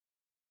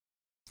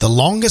The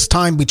longest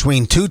time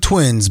between two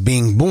twins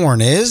being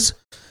born is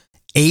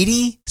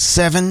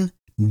 87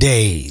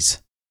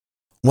 days.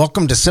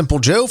 Welcome to Simple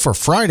Joe for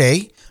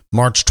Friday,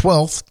 March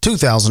 12th,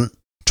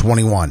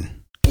 2021.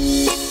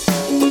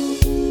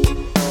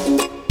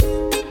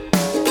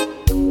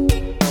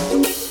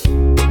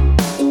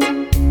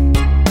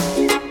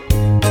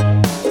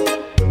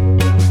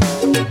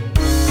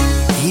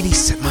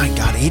 My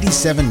God,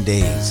 87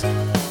 days.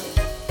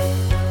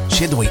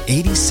 She had to wait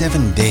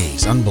 87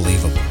 days.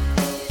 Unbelievable.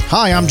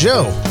 Hi, I'm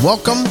Joe.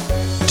 Welcome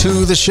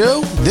to the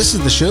show. This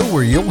is the show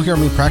where you'll hear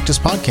me practice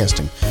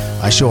podcasting.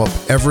 I show up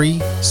every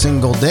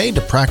single day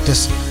to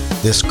practice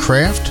this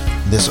craft,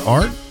 this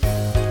art,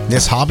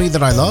 this hobby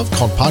that I love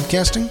called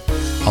podcasting.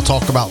 I'll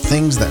talk about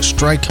things that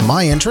strike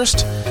my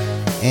interest,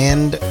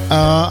 and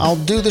I'll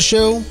do the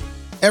show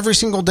every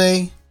single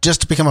day just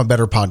to become a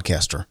better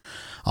podcaster.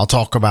 I'll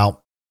talk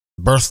about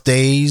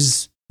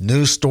birthdays,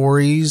 news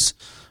stories.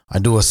 I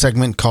do a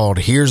segment called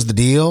Here's the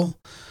Deal.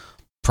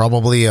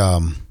 Probably a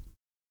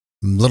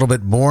little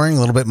bit boring, a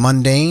little bit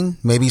mundane,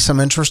 maybe some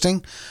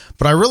interesting.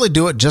 But I really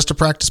do it just to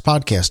practice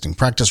podcasting,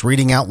 practice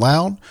reading out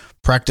loud,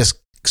 practice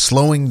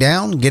slowing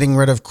down, getting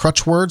rid of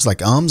crutch words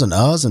like ums and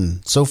uhs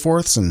and so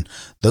forths and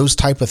those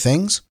type of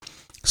things.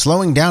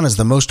 Slowing down is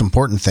the most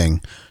important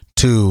thing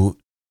to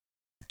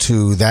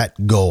that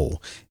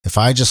goal. If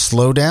I just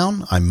slow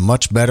down, I'm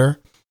much better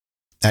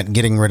at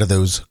getting rid of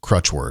those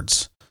crutch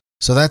words.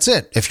 So that's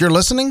it. If you're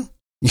listening,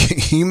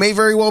 you may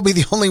very well be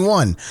the only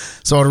one.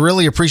 So I'd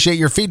really appreciate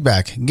your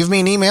feedback. Give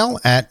me an email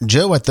at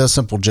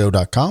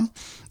joe@thesimplejoe.com.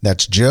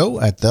 That's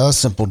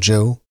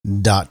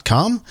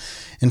joe@thesimplejoe.com.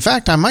 In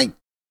fact, I might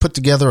put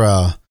together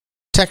a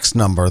text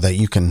number that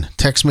you can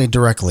text me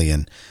directly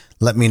and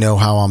let me know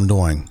how I'm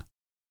doing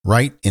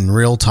right in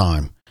real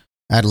time.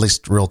 At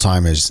least real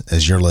time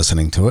as you're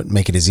listening to it.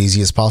 Make it as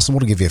easy as possible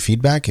to give you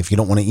feedback. If you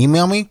don't want to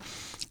email me,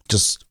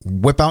 just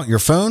whip out your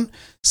phone,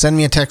 send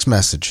me a text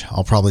message.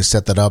 I'll probably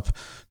set that up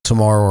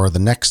tomorrow or the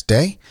next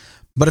day.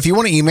 But if you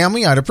want to email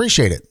me, I'd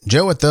appreciate it.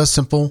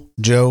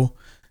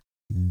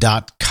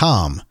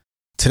 joe@thesimplejoe.com.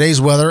 Today's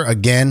weather,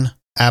 again,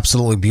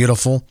 absolutely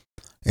beautiful.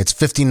 It's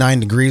 59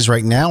 degrees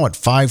right now at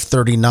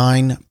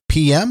 5:39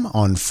 p.m.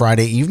 on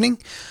Friday evening.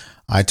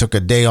 I took a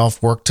day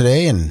off work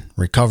today and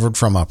recovered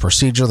from a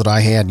procedure that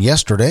I had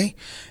yesterday.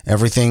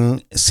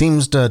 Everything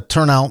seems to have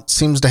turned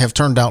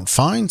out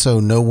fine, so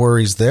no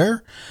worries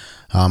there.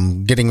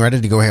 I'm getting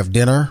ready to go have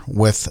dinner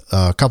with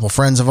a couple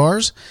friends of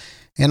ours,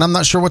 and I'm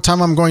not sure what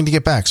time I'm going to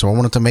get back, so I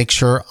wanted to make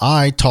sure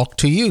I talk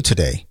to you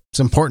today. It's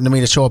important to me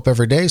to show up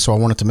every day, so I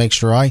wanted to make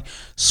sure I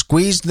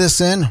squeezed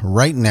this in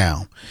right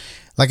now.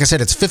 Like I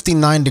said, it's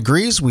 59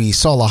 degrees. We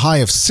saw a high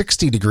of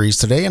 60 degrees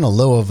today and a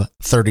low of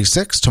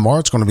 36. Tomorrow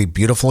it's going to be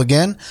beautiful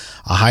again.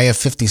 A high of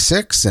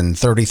 56 and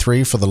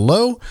 33 for the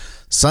low.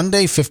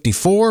 Sunday,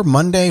 54.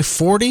 Monday,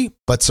 40,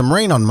 but some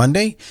rain on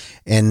Monday.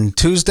 And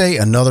Tuesday,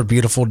 another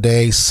beautiful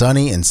day,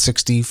 sunny and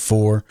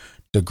 64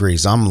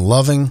 degrees. I'm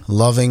loving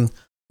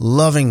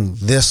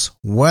this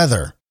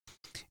weather.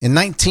 In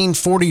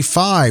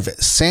 1945,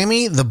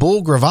 Sammy the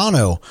Bull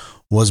Gravano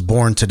was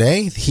born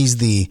today. He's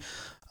the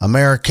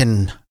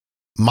American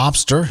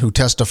mobster who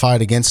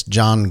testified against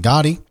John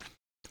Gotti.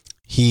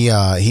 He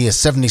is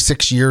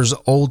 76 years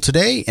old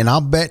today, and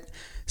I'll bet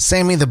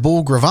Sammy the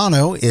Bull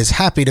Gravano is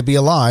happy to be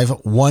alive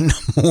one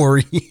more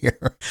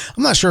year.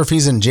 I'm not sure if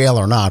he's in jail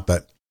or not,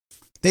 but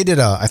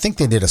I think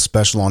they did a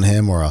special on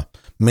him or a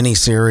mini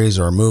series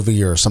or a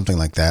movie or something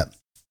like that.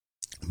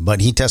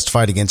 But he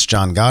testified against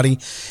John Gotti,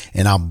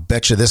 and I'll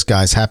bet you this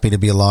guy's happy to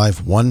be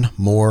alive one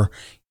more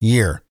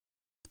year.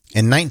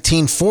 In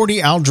 1940,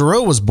 Al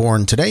Jarreau was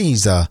born today.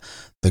 He's the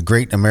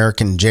great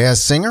American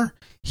jazz singer.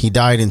 He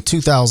died in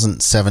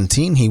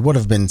 2017. He would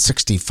have been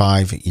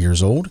 65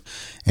 years old.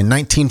 In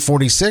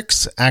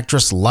 1946,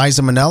 actress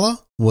Liza Minnelli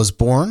was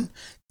born.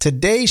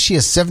 Today, she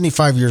is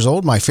 75 years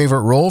old. My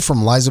favorite role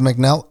from Liza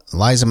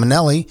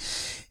Minnelli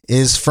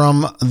is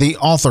from the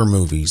Arthur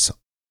movies.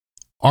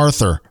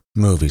 Arthur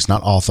movies.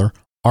 Love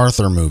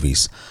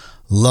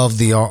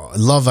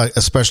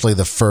especially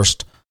the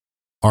first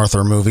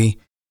Arthur movie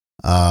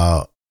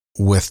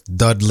with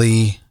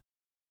Dudley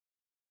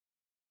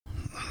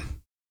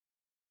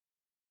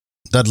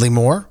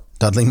Moore.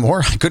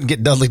 I couldn't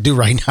get Dudley Do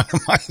right now in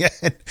my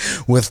head.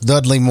 With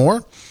Dudley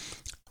Moore.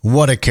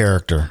 What a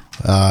character.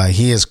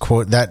 He is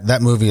that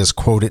movie is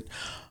quoted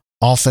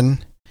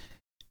often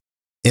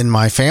in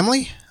my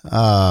family.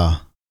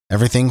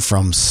 Everything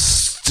from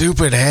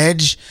Stupid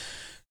Hedge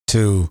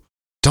to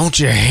Don't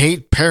You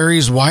Hate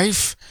Perry's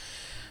Wife?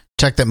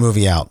 Check that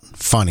movie out.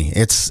 Funny.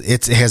 It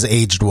has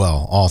aged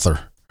well.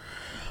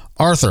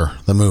 Arthur,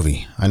 the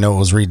movie. I know it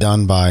was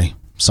redone by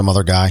some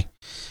other guy.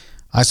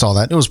 I saw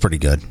that. It was pretty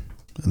good.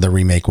 The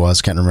remake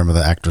was. Can't remember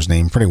the actor's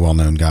name. Pretty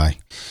well-known guy.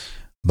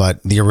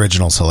 But the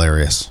original's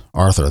hilarious.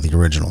 Arthur, the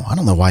original. I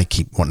don't know why I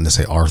keep wanting to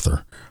say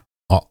Arthur.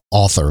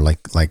 Author,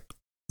 like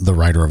the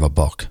writer of a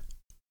book.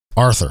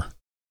 Arthur.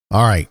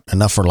 All right,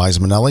 enough for Liza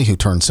Minnelli, who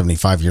turned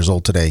 75 years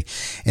old today.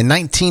 In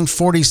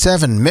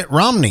 1947, Mitt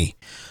Romney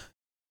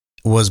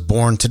was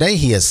born today.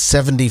 He is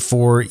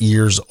 74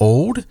 years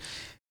old.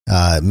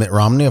 Mitt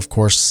Romney, of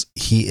course,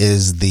 he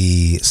is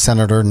the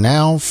senator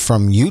now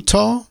from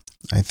Utah.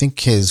 I think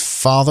his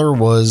father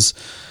was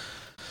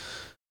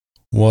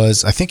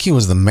I think he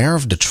was the mayor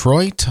of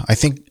Detroit. I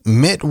think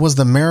Mitt was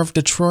the mayor of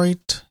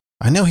Detroit.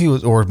 I know he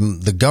was, or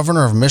the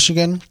governor of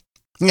Michigan.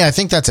 Yeah, I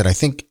think that's it. I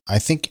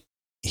think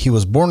he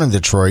was born in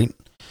Detroit.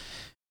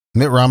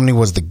 Mitt Romney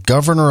was the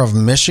governor of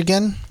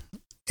Michigan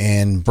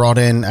and brought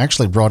in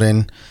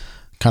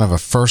kind of a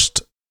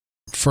first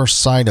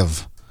side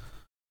of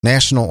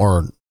national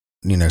or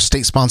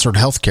state-sponsored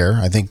healthcare.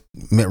 I think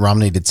Mitt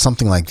Romney did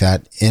something like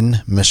that in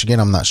Michigan.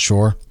 I'm not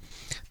sure.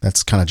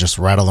 That's kind of just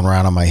rattling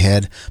around on my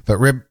head. But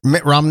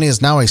Mitt Romney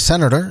is now a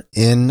senator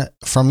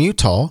from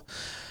Utah.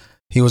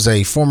 He was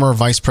a former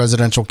vice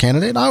presidential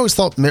candidate. I always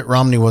thought Mitt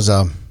Romney was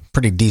a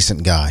pretty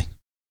decent guy,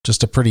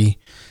 just a pretty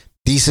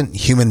decent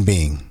human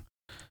being.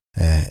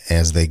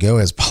 As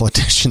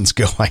politicians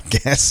go, I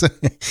guess.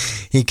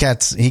 He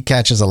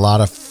catches a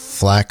lot of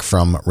flack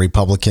from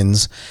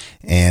Republicans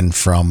and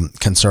from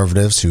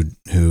conservatives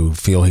who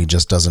feel he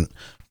just doesn't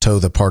toe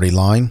the party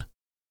line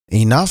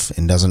enough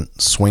and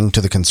doesn't swing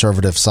to the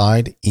conservative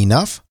side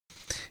enough.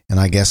 And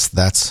I guess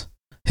that's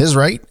his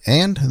right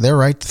and their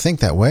right to think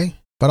that way.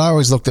 But I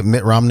always looked at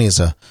Mitt Romney as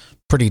a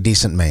pretty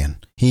decent man.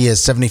 He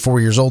is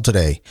 74 years old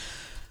today.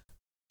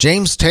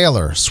 James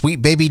Taylor,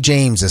 sweet baby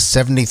James, is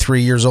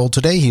 73 years old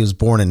today. He was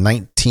born in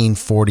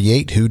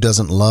 1948. Who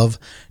doesn't love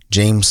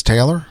James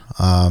Taylor?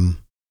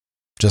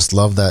 Just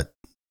love that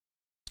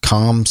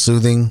calm,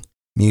 soothing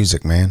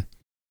music, man.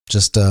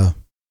 Just a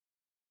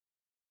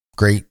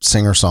great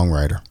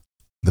singer-songwriter.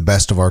 The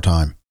best of our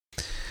time.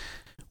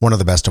 One of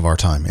the best of our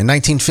time. In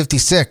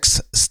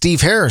 1956,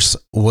 Steve Harris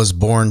was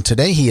born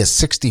today. He is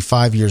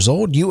 65 years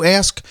old. You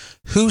ask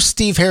who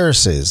Steve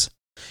Harris is.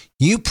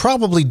 You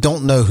probably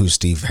don't know who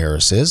Steve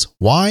Harris is.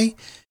 Why?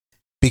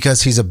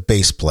 Because he's a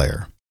bass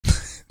player.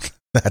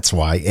 That's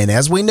why. And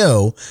as we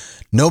know,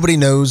 nobody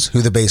knows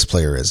who the bass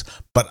player is.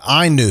 But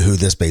I knew who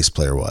this bass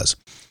player was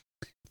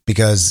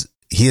because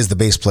he is the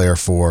bass player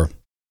for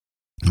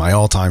my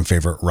all-time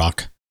favorite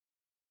rock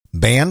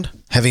band,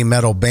 heavy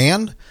metal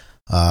band,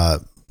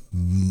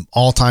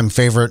 all-time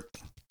favorite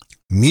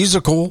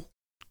musical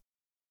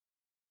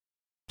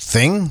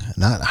thing.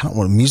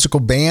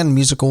 Musical band,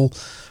 musical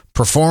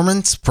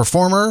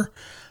performer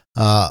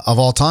of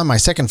all time. My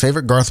second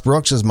favorite, Garth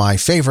Brooks, is my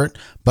favorite,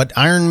 but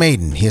Iron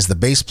Maiden. He is the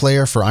bass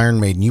player for Iron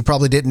Maiden. You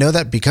probably didn't know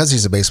that because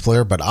he's a bass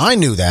player, but I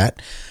knew that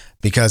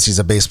because he's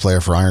a bass player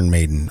for Iron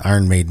Maiden.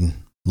 Iron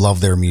Maiden, love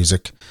their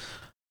music.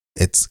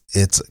 It's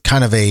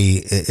kind of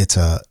it's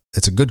a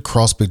good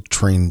cross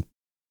between,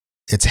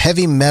 it's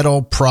heavy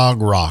metal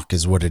prog rock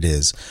is what it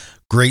is.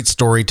 Great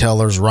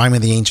storytellers. Rime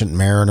of the Ancient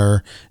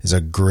Mariner is a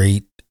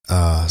great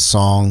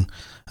song.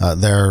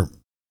 Their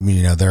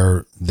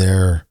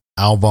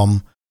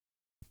album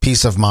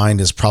Peace of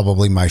Mind is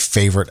probably my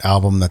favorite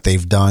album that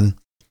they've done,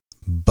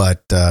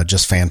 but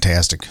just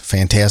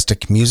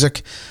fantastic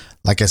music.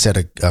 Like I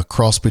said, a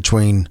cross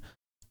between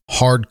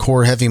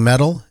hardcore heavy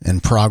metal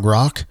and prog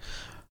rock.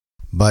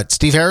 But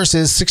Steve Harris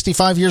is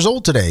 65 years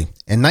old today.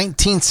 In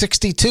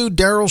 1962,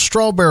 Darryl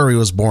Strawberry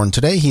was born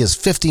today. He is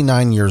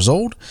 59 years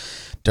old.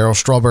 Darryl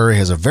Strawberry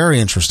has a very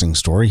interesting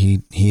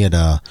story. He had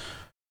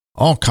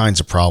all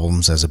kinds of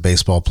problems as a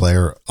baseball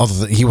player.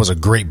 He was a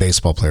great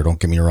baseball player, don't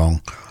get me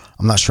wrong.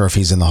 I'm not sure if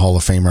he's in the Hall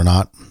of Fame or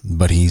not,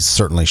 but he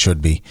certainly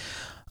should be.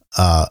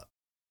 A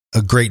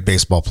great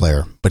baseball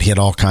player, but he had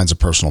all kinds of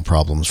personal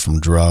problems, from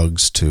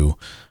drugs to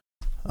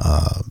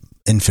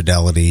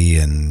infidelity,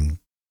 and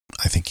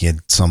I think he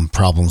had some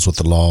problems with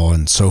the law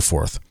and so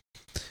forth.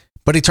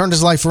 But he turned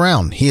his life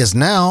around. He is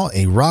now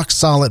a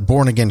rock-solid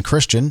born-again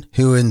Christian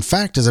who, in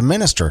fact, is a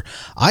minister.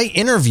 I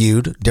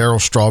interviewed Darryl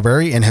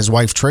Strawberry and his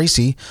wife,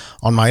 Tracy,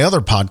 on my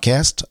other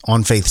podcast,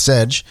 On Faith's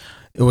Edge.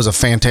 It was a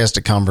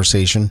fantastic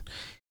conversation.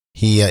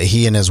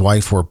 He and his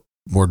wife were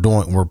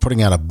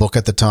putting out a book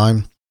at the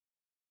time,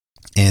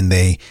 and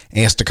they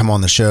asked to come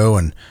on the show,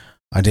 and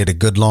I did a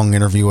good long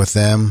interview with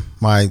them.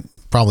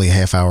 Probably a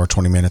half hour,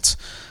 20 minutes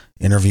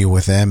interview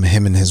with him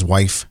and his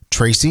wife,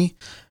 Tracy.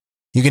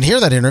 You can hear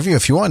that interview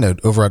if you want to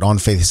over at On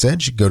Faith's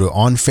Edge. Go to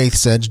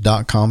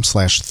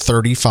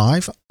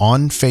onfaithsedge.com/35,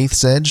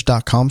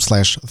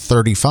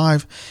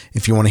 onfaithsedge.com/35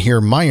 if you want to hear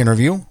my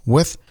interview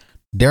with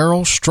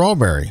Darryl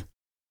Strawberry.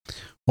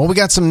 Well, we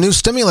got some new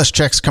stimulus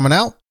checks coming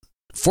out,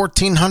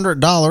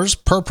 $1,400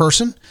 per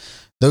person,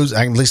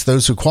 at least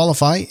those who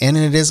qualify, and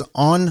it is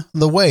on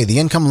the way. The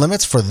income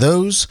limits for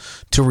those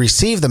to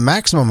receive the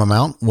maximum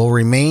amount will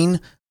remain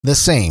the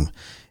same.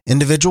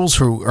 Individuals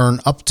who earn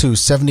up to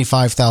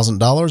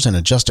 $75,000 in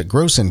adjusted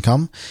gross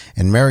income,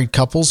 and married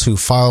couples who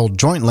file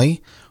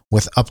jointly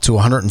with up to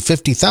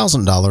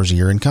 $150,000 a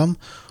year income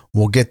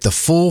will get the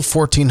full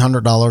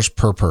 $1,400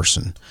 per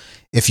person.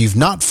 If you've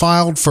not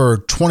filed for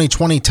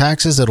 2020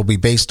 taxes, it'll be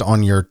based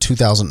on your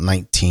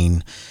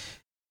 2019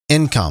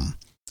 income.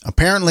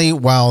 Apparently,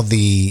 while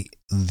the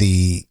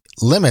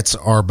limits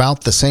are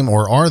about the same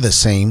or are the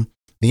same,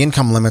 the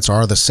income limits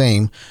are the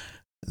same,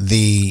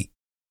 the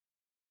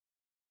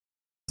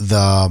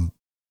the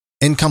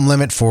income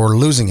limit for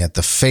losing it,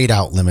 the fade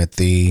out limit,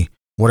 the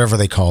whatever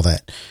they call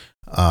that,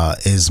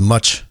 is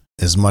much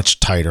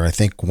tighter. I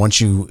think it's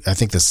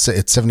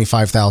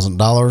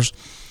 $75,000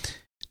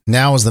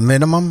 now is the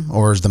minimum,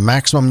 or is the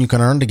maximum you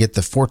can earn to get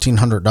the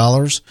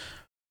 $1,400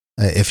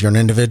 if you're an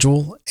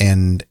individual,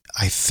 and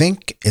I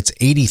think it's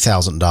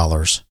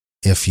 $80,000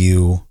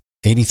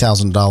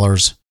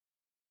 $80,000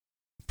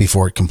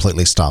 before it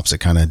completely stops. It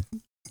kind of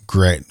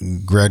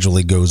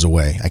gradually goes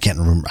away. I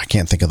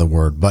can't think of the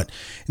word, but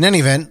in any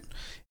event,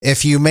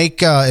 if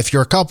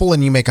you're a couple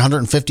and you make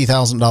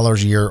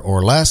 $150,000 a year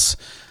or less,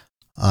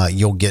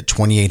 you'll get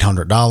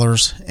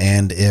 $2,800.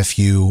 And if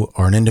you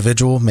are an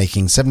individual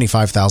making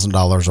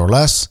 $75,000 or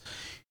less,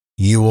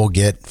 you will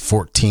get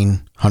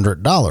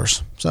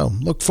 $1,400. So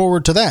look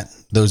forward to that,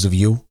 those of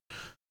you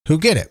who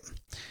get it.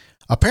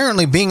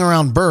 Apparently, being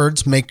around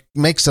birds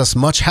makes us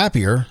much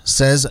happier,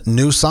 says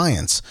New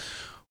Science.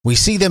 We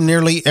see them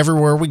nearly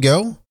everywhere we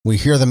go. We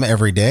hear them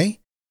every day.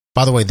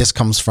 By the way, this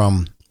comes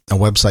from a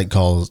website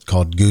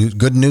called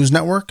Good News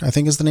Network, I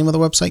think is the name of the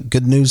website,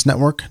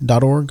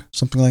 goodnewsnetwork.org,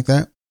 something like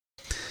that.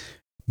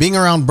 Being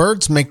around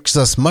birds makes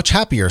us much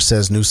happier,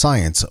 says New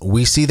Science.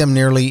 We see them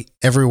nearly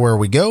everywhere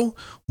we go.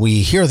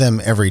 We hear them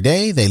every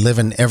day. They live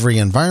in every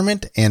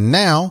environment. And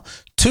now,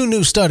 2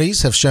 new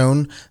studies have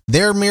shown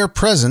their mere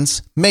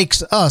presence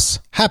makes us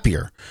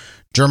happier.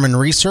 German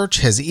research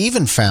has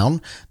even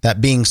found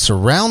that being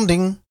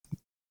surrounding,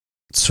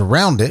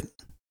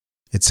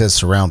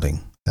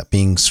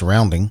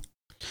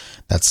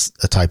 that's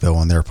a typo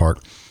on their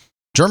part.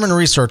 German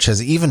research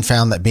has even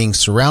found that being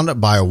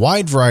surrounded by a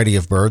wide variety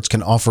of birds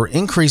can offer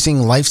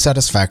increasing life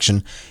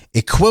satisfaction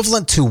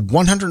equivalent to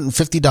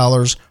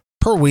 $150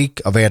 per week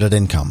of added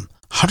income.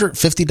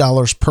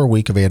 $150 per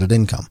week of added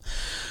income.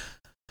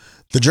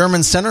 The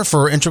German Center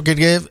for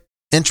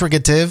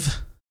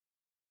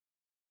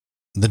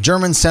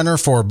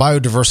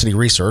Biodiversity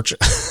Research,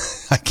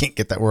 I can't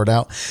get that word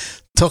out,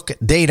 took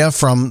data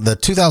from the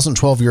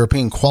 2012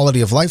 European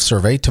Quality of Life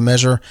Survey to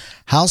measure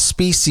how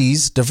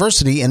species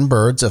diversity in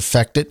birds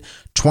affected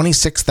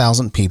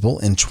 26,000 people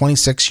in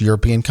 26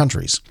 European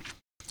countries.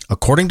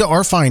 According to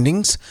our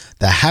findings,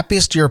 the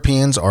happiest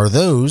Europeans are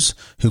those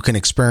who can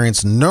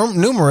experience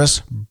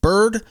numerous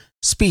bird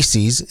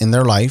species in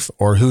their life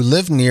or who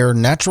live near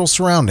natural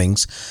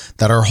surroundings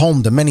that are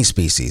home to many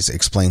species,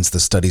 explains the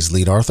study's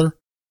lead author.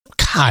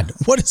 God,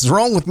 what is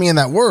wrong with me in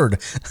that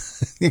word?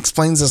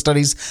 Explains the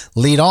study's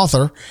lead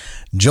author,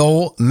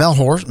 Joel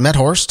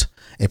Medhorst,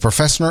 a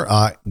professor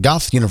at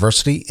Goethe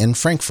University in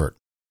Frankfurt.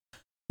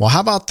 Well,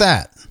 how about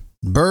that?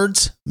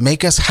 Birds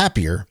make us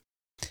happier.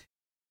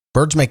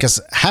 Birds make us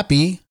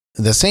happy,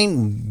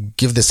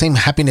 give the same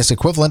happiness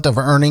equivalent of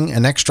earning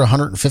an extra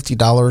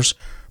 $150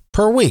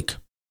 per week.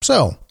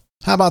 So,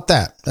 how about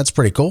that? That's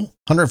pretty cool.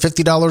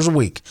 $150 a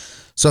week.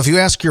 So if you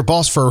ask your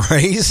boss for a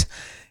raise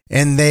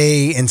and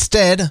they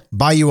instead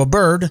buy you a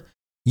bird,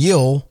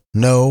 you'll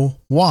know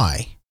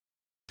why.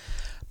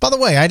 By the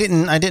way, I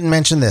didn't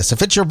mention this.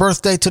 If it's your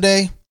birthday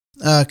today,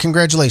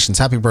 congratulations.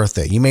 Happy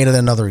birthday. You made it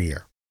another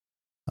year.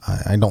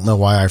 I don't know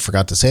why I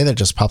forgot to say that. It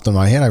just popped in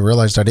my head. I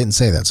realized I didn't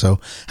say that. So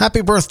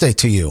happy birthday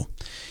to you.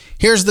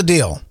 Here's the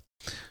deal.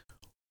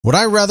 Would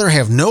I rather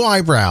have no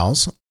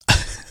eyebrows?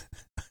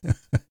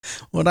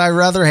 Would I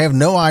rather have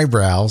no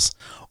eyebrows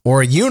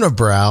or a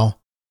unibrow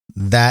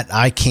that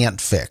I can't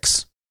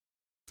fix?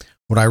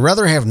 Would I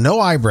rather have no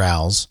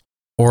eyebrows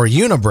or a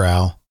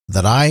unibrow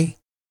that I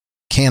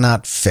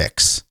cannot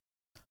fix?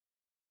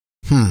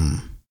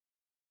 I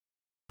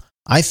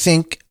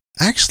think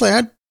actually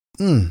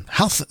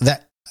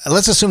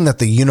let's assume that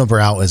the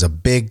unibrow is a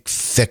big,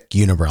 thick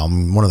unibrow. I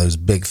mean, one of those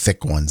big,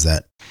 thick ones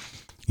that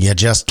you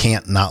just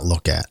can't not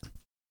look at.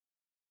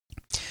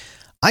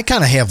 I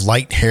kind of have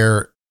light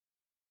hair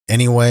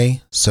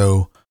anyway,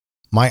 so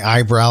my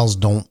eyebrows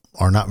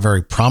are not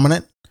very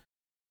prominent.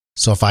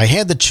 So if I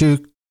had to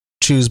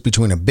choose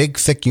between a big,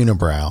 thick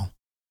unibrow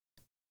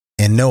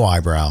and no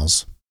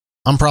eyebrows,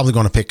 I'm probably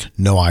going to pick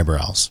no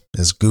eyebrows,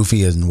 as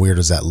goofy and weird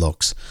as that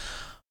looks.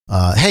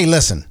 Hey,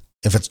 listen.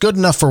 If it's good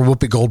enough for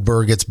Whoopi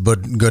Goldberg, it's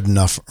good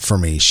enough for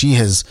me.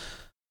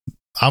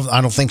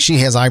 I don't think she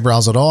has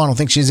eyebrows at all. I don't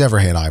think she's ever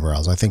had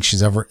eyebrows. I think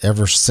she's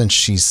ever since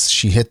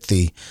she hit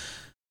the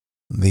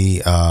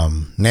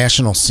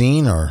national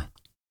scene or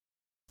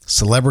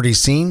celebrity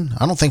scene,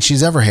 I don't think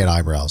she's ever had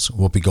eyebrows,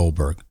 Whoopi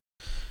Goldberg.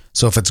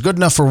 So if it's good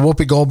enough for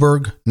Whoopi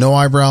Goldberg, no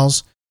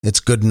eyebrows,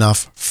 it's good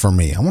enough for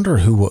me. I wonder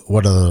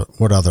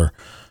what other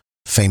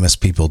famous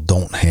people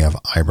don't have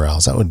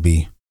eyebrows. That would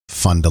be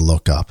fun to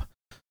look up.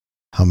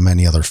 How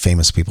many other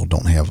famous people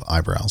don't have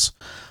eyebrows?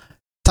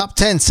 Top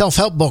 10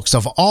 self-help books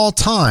of all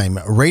time,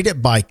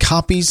 rated by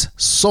copies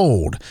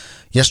sold.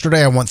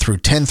 Yesterday, I went through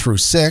 10 through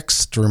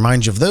 6 to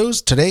remind you of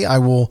those. Today,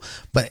 I'll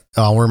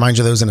remind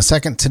you of those in a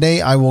second.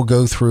 Today, I will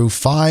go through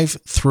 5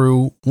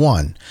 through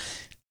 1.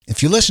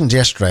 If you listened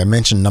yesterday, I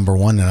mentioned number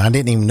 1, and I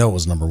didn't even know it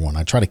was number 1.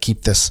 I try to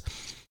keep this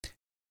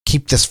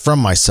from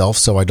myself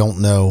so I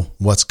don't know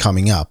what's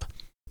coming up.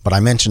 But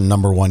I mentioned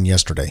number 1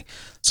 yesterday.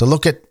 So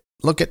look at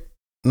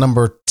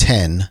number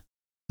 10.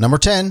 Number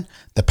 10,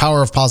 The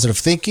Power of Positive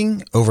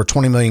Thinking, over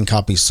 20 million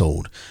copies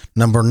sold.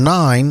 Number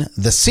 9,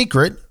 The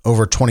Secret,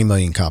 over 20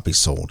 million copies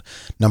sold.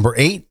 Number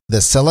 8,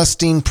 The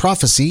Celestine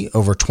Prophecy,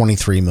 over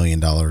 $23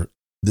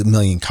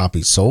 million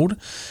copies sold.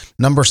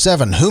 Number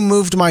 7, Who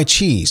Moved My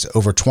Cheese,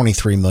 over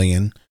 23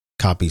 million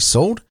copies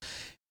sold.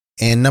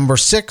 And number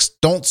 6,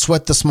 Don't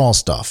Sweat the Small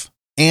Stuff.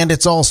 And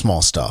it's all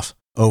small stuff,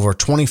 over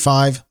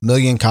 25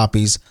 million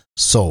copies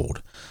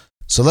sold.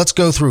 So let's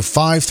go through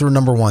 5 through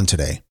number 1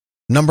 today.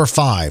 Number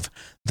 5,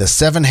 The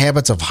 7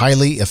 Habits of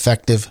Highly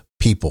Effective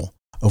People,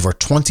 over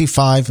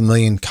 25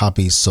 million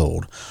copies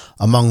sold.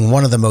 Among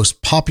one of the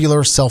most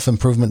popular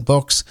self-improvement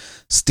books,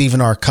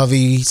 Stephen R.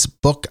 Covey's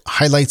book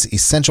highlights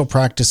essential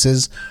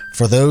practices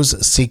for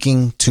those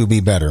seeking to be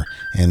better.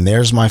 And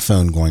there's my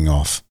phone going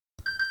off.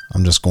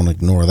 I'm just going to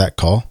ignore that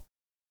call.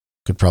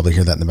 Could probably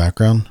hear that in the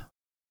background.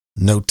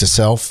 Note to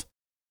self,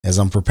 as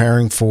I'm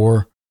preparing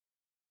for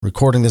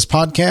recording this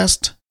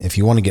podcast, if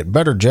you want to get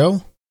better,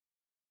 Joe,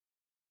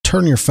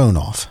 turn your phone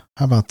off.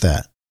 How about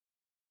that?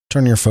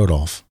 Turn your phone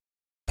off.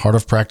 Part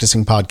of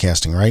practicing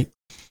podcasting, right?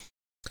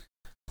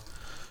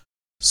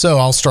 So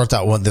I'll start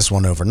this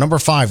one over. Number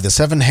 5, The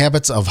 7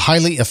 Habits of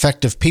Highly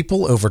Effective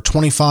People, over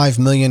 25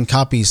 million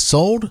copies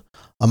sold.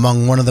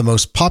 Among one of the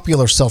most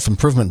popular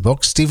self-improvement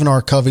books, Stephen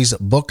R. Covey's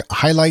book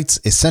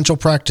highlights essential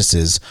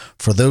practices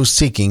for those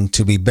seeking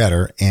to be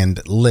better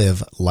and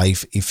live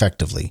life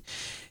effectively.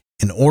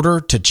 In order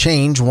to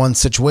change one's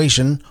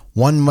situation,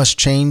 one must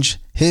change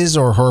his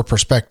or her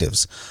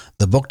perspectives.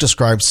 The book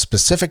describes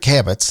specific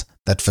habits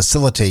that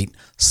facilitate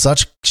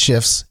such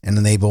shifts and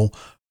enable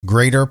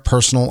greater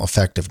personal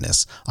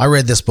effectiveness. I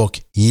read this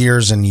book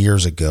years and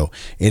years ago.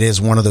 It is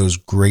one of those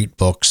great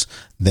books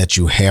that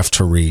you have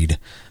to read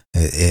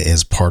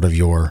as part of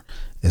your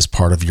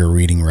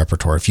reading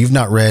repertoire. If you've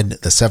not read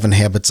The 7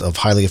 Habits of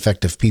Highly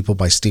Effective People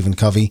by Stephen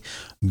Covey,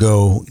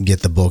 go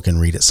get the book and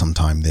read it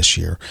sometime this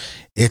year.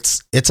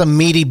 It's a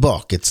meaty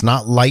book. It's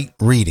not light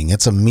reading.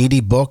 It's a meaty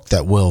book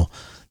that will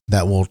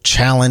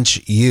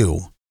challenge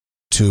you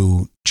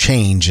to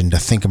change and to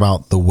think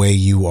about the way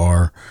you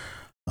are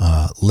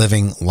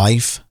living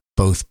life,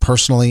 both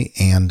personally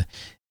and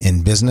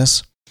in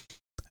business.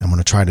 I'm going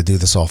to try to do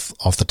this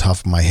off the top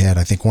of my head.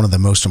 I think one of the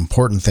most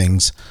important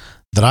things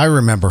that I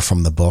remember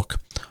from the book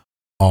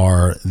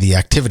are the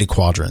activity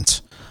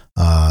quadrants.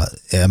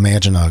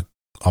 Imagine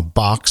a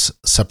box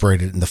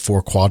separated into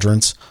 4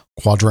 quadrants.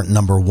 Quadrant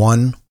number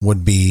 1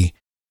 would be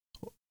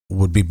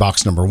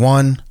box number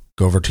 1.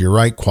 Go over to your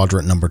right.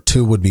 Quadrant number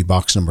 2 would be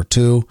box number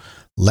 2.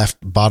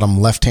 Bottom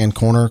left-hand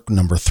corner,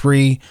 number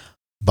 3.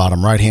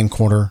 Bottom right-hand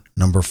corner,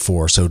 number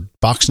 4. So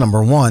box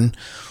number 1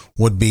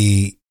 would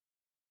be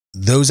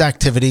those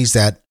activities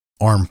that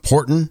are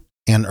important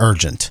and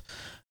urgent.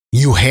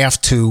 You have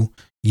to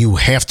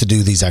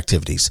do these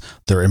activities.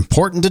 They're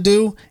important to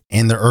do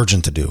and they're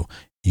urgent to do.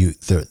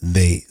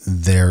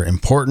 They're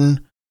important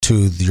to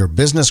your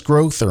business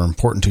growth. They're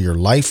important to your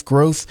life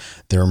growth.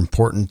 They're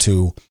important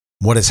to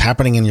what is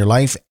happening in your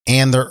life,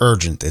 and they're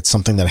urgent. It's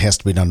something that has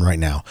to be done right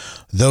now.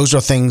 Those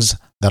are things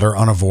that are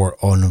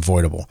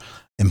unavoidable,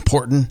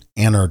 important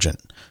and urgent.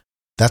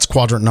 That's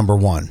quadrant number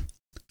 1.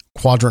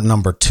 Quadrant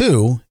number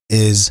 2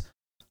 is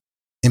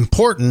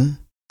important,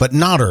 but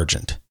not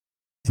urgent.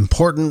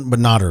 Important, but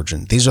not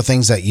urgent. These are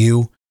things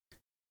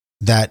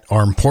that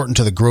are important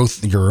to the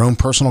growth, your own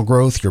personal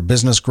growth, your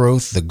business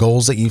growth, the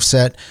goals that you've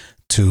set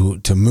to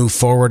move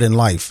forward in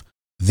life.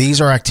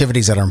 These are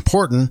activities that are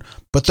important,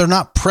 but they're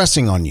not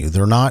pressing on you.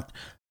 They're not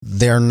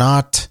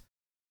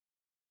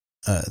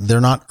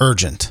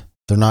urgent.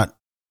 They're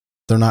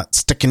not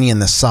sticking you in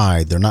the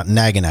side. They're not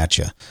nagging at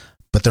you,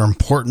 but they're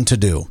important to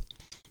do.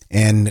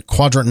 And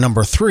quadrant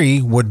number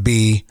 3 would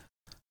be,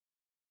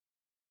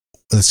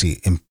 let's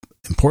see,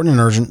 important and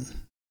urgent.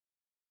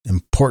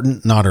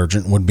 Important, not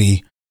urgent, would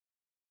be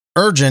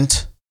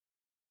urgent,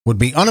 would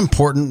be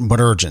unimportant, but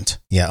urgent.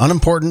 Yeah,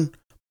 unimportant,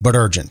 but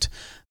urgent.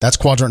 That's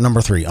quadrant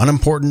number 3,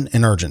 unimportant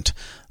and urgent.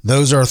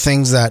 Those are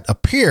things that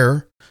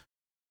appear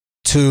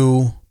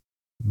to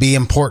be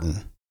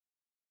important,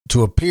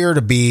 to appear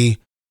to be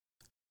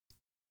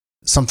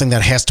something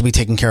that has to be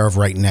taken care of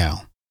right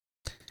now.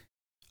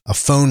 A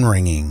phone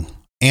ringing,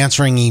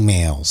 answering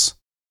emails,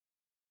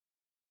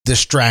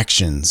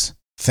 distractions,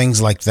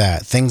 things like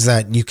that. Things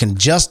that you can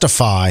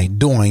justify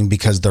doing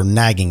because they're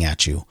nagging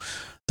at you.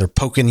 They're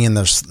poking you in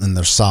their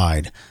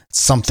side.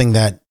 It's something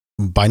that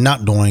by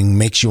not doing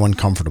makes you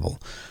uncomfortable.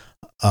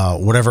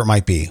 Whatever it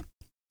might be.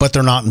 But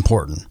they're not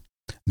important.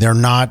 They're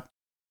not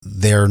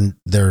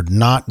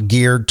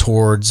geared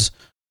towards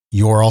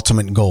your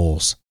ultimate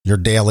goals, your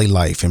daily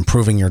life,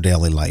 improving your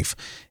daily life,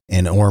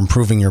 or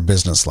improving your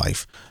business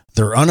life.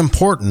 They're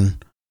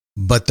unimportant,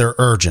 but they're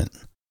urgent.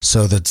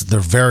 So that they're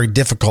very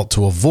difficult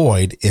to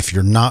avoid if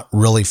you're not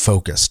really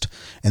focused.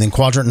 And then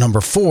quadrant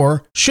number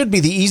 4 should be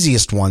the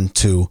easiest one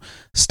to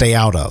stay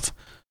out of.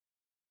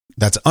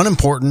 That's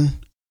unimportant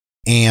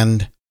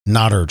and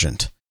not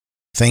urgent.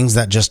 Things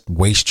that just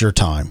waste your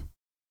time.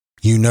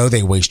 You know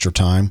they waste your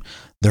time.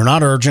 They're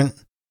not urgent.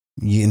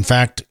 In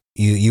fact,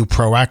 you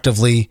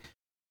proactively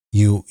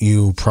You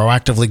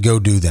proactively go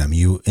do them.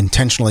 You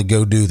intentionally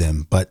go do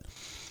them, but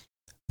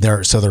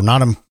they're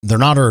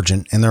not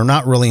urgent, and they're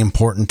not really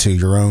important to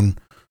your own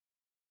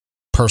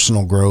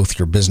personal growth,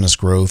 your business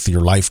growth,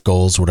 your life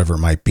goals, whatever it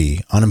might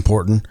be.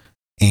 Unimportant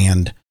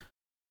and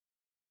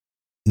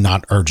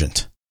not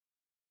urgent.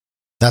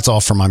 That's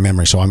all from my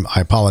memory. So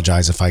I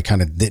apologize if I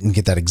kind of didn't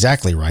get that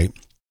exactly right.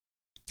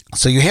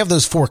 So you have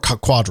those 4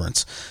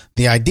 quadrants.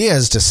 The idea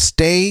is to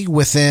stay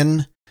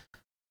within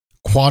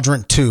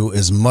quadrant 2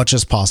 as much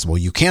as possible.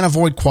 You can't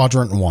avoid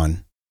quadrant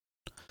 1.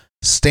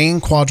 Stay in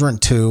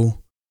quadrant 2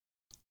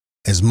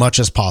 as much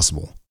as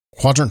possible.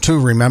 Quadrant 2,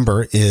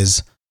 remember,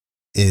 is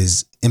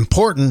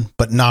important,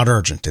 but not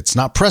urgent. It's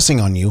not pressing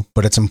on you,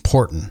 but it's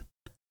important.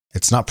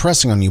 It's not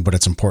pressing on you, but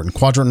it's important.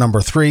 Quadrant number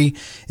 3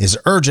 is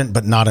urgent,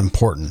 but not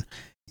important.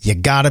 You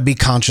got to be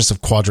conscious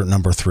of quadrant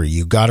number 3.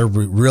 You got to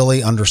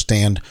really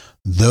understand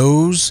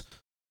those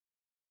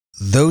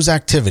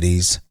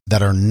activities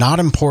that are not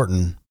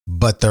important,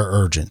 but they're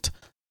urgent.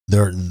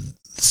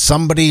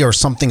 Somebody or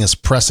something is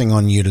pressing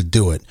on you to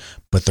do it,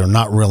 but they're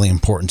not really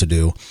important to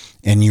do.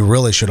 And you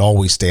really should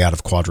always stay out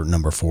of quadrant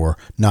number 4.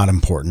 Not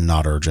important,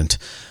 not urgent.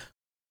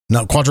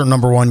 Now, quadrant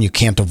number 1, you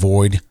can't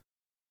avoid.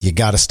 You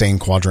got to stay in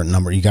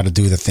you got to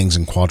do the things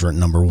in quadrant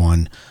number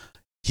 1.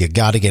 You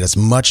got to get as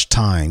much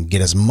time,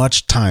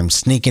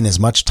 sneak in as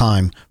much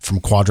time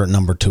from quadrant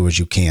number 2 as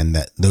you can.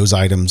 That those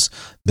items,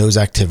 those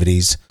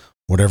activities,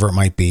 whatever it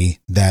might be,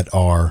 that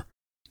are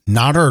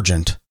not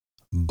urgent,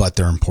 but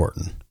they're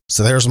important.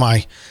 So there's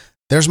my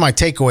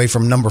takeaway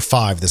from number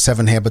 5, the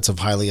 7 habits of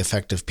highly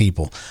effective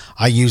people.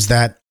 I use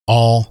that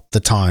all the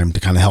time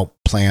to kind of help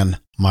plan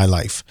my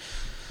life.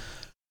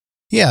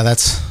 Yeah,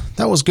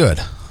 that was good.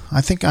 I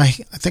think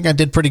I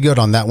did pretty good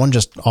on that one,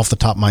 just off the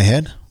top of my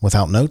head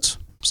without notes.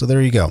 So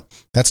there you go.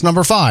 That's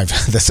number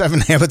 5, the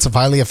 7 habits of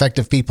highly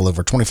effective people,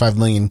 over 25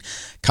 million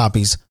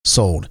copies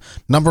sold.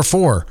 Number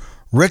 4,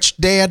 Rich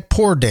Dad,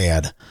 Poor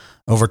Dad,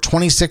 over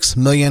 26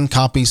 million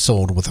copies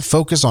sold, with a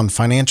focus on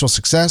financial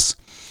success.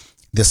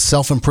 This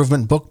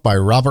self-improvement book by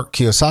Robert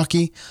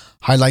Kiyosaki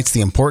highlights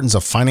the importance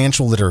of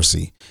financial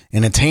literacy.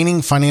 In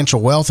attaining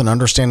financial wealth and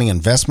understanding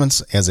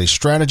investments as a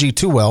strategy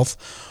to wealth,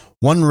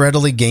 one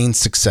readily gains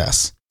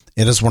success.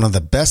 It is one of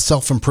the best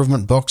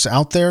self-improvement books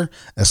out there,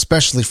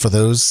 especially for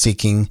those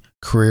seeking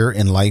career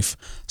and life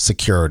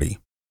security.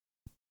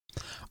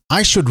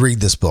 I should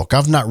read this book.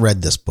 I've not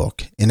read this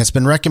book, and it's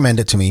been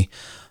recommended to me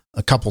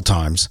a couple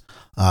times.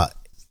 I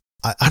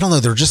don't know.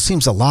 There just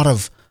seems a lot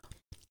of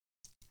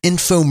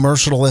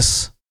infomercial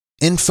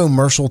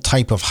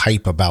type of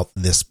hype about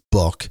this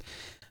book,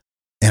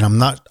 and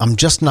I'm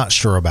just not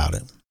sure about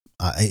it.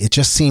 It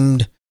just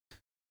seemed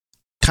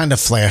kind of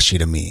flashy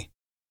to me,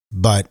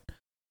 but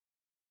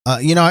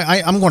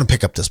I'm going to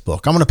pick up this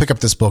book. I'm going to pick up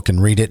this book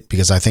and read it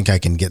because I think I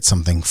can get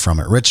something from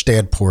it. Rich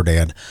Dad, Poor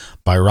Dad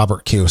by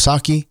Robert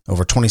Kiyosaki,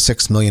 over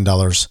 $26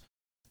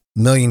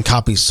 million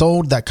copies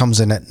sold. That comes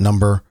in at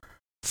number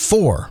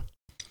 4.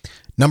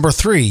 Number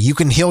 3, You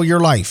Can Heal Your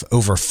Life,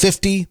 over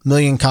 50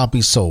 million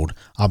copies sold.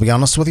 I'll be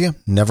honest with you,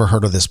 never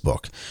heard of this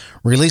book.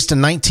 Released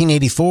in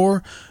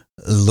 1984,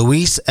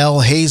 Louise L.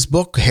 Hay's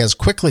book has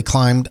quickly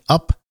climbed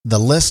up the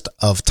list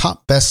of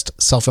top best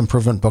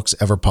self-improvement books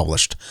ever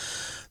published.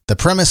 The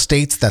premise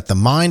states that the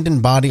mind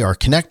and body are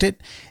connected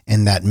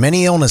and that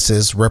many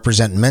illnesses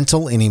represent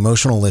mental and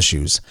emotional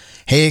issues.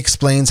 Hay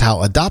explains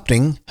how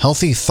adopting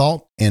healthy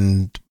thought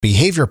and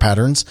behavior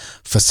patterns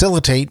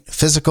facilitate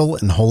physical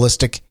and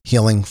holistic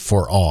healing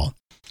for all.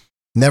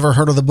 Never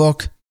heard of the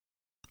book.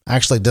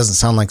 Actually, it doesn't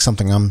sound like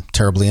something I'm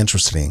terribly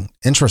interested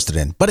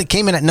in. But it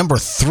came in at number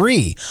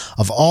 3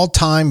 of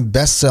all-time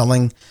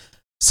best-selling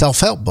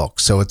self-help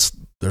books. So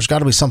there's got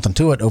to be something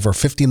to it. Over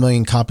 50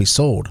 million copies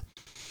sold.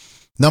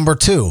 Number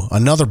 2,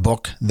 another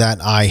book that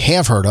I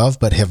have heard of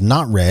but have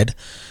not read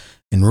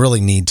and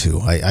really need to.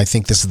 I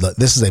think this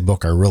is a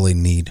book I really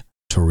need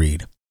to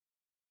read.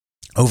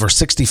 Over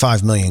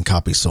 65 million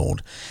copies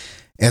sold.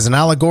 As an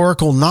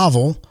allegorical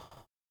novel,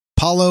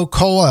 Paulo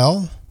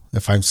Coelho,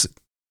 if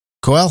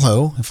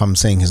I'm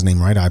saying his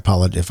name right, I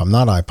apologize. If I'm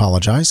not, I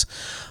apologize.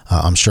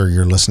 I'm sure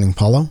you're listening,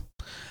 Paulo.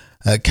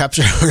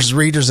 Captures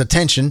readers'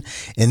 attention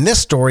in this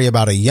story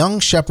about a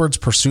young shepherd's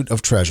pursuit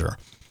of treasure.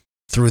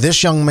 Through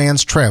this young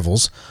man's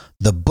travels,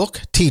 the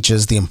book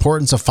teaches the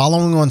importance of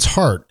following one's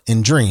heart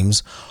in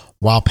dreams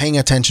while paying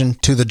attention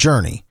to the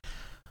journey.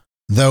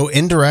 Though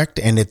indirect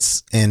in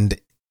its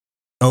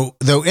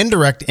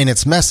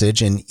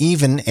message, and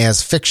even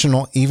as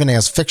fictional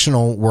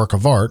work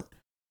of art,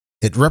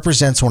 it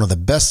represents one of the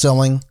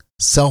best-selling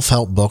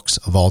self-help books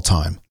of all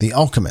time. The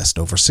Alchemist,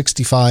 over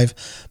 65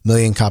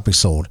 million copies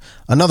sold.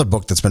 Another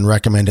book that's been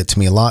recommended to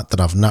me a lot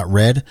that I've not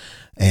read,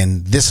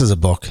 and this is a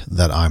book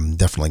that I'm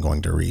definitely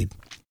going to read.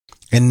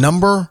 And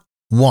number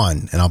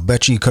 1, and I'll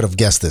bet you could have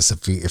guessed this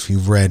if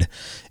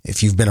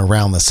you've been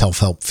around the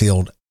self-help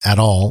field at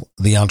all,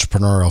 the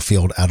entrepreneurial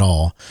field at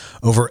all.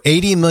 Over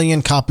 80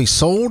 million copies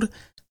sold,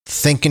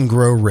 Think and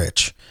Grow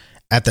Rich.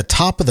 At the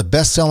top of the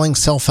best-selling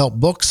self-help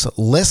books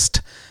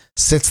list,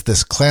 sits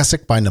this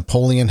classic by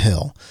Napoleon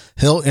Hill.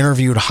 Hill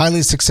interviewed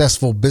highly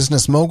successful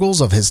business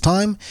moguls of his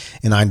time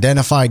and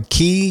identified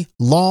key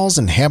laws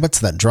and habits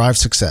that drive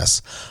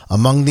success.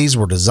 Among these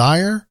were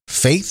desire,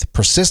 faith,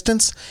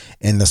 persistence,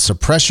 and the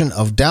suppression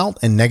of doubt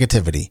and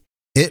negativity.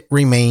 It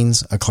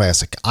remains a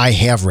classic. I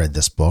have read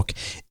this book.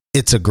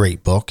 It's a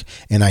great book,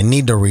 and I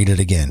need to read it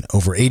again.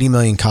 Over 80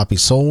 million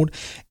copies sold,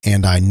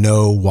 and I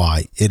know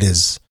why. It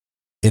is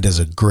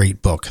a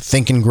great book.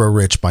 Think and Grow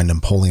Rich by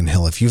Napoleon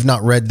Hill. If you've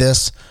not read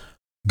this,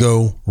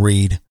 go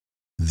read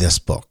this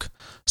book.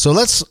 So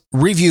let's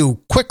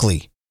review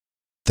quickly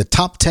the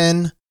top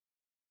 10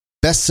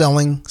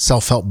 best-selling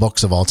self-help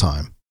books of all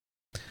time.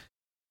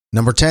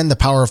 Number 10, The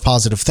Power of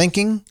Positive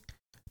Thinking.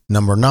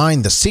 Number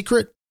 9, The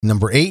Secret.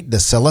 Number 8, The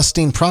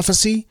Celestine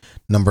Prophecy.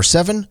 Number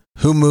 7,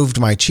 Who Moved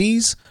My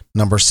Cheese?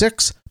 Number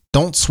 6,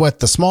 Don't Sweat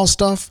the Small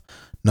Stuff.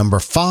 Number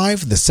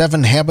 5, The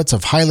 7 Habits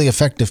of Highly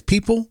Effective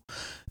People.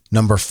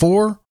 Number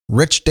 4,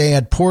 Rich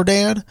Dad, Poor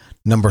Dad.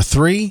 Number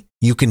 3,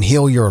 You Can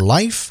Heal Your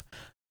Life.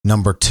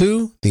 Number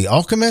 2, The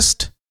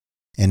Alchemist.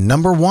 And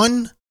number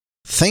 1,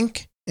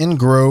 Think and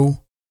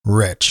Grow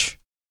Rich.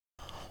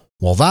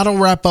 Well, that'll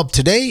wrap up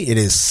today. It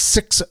is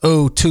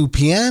 6:02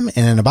 p.m.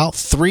 and in about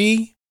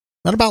 15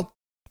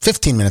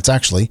 minutes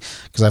actually,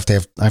 because I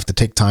have to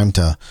take time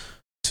to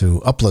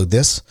upload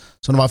this.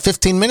 So in about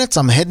 15 minutes,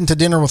 I'm heading to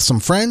dinner with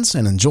some friends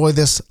and enjoy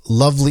this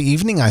lovely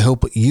evening. I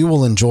hope you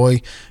will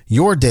enjoy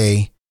your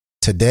day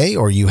today,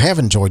 or you have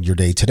enjoyed your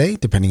day today,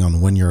 depending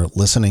on when you're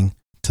listening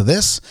to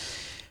this.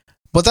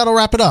 But that'll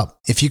wrap it up.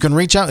 If you can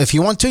reach out, if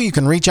you want to, you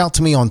can reach out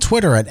to me on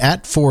Twitter at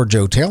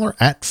 @4JoeTaylor,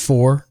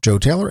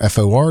 @4JoeTaylor,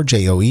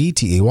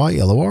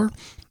 FORJoeTaylor.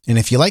 And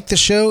if you like the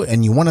show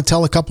and you want to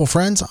tell a couple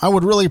friends, I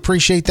would really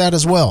appreciate that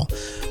as well.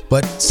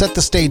 But set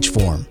the stage for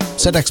them.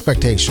 Set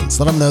expectations.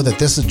 Let them know that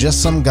this is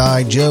just some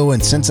guy, Joe,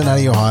 in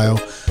Cincinnati, Ohio,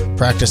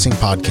 practicing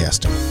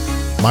podcasting.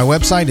 My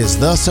website is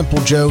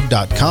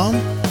thesimplejoe.com.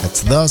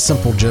 That's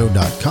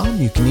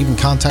thesimplejoe.com. You can even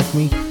contact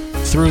me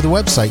through the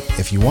website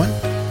if you want.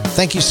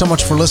 Thank you so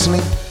much for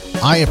listening.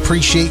 I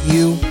appreciate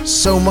you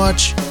so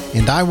much,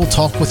 and I will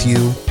talk with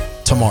you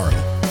tomorrow.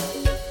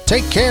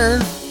 Take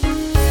care.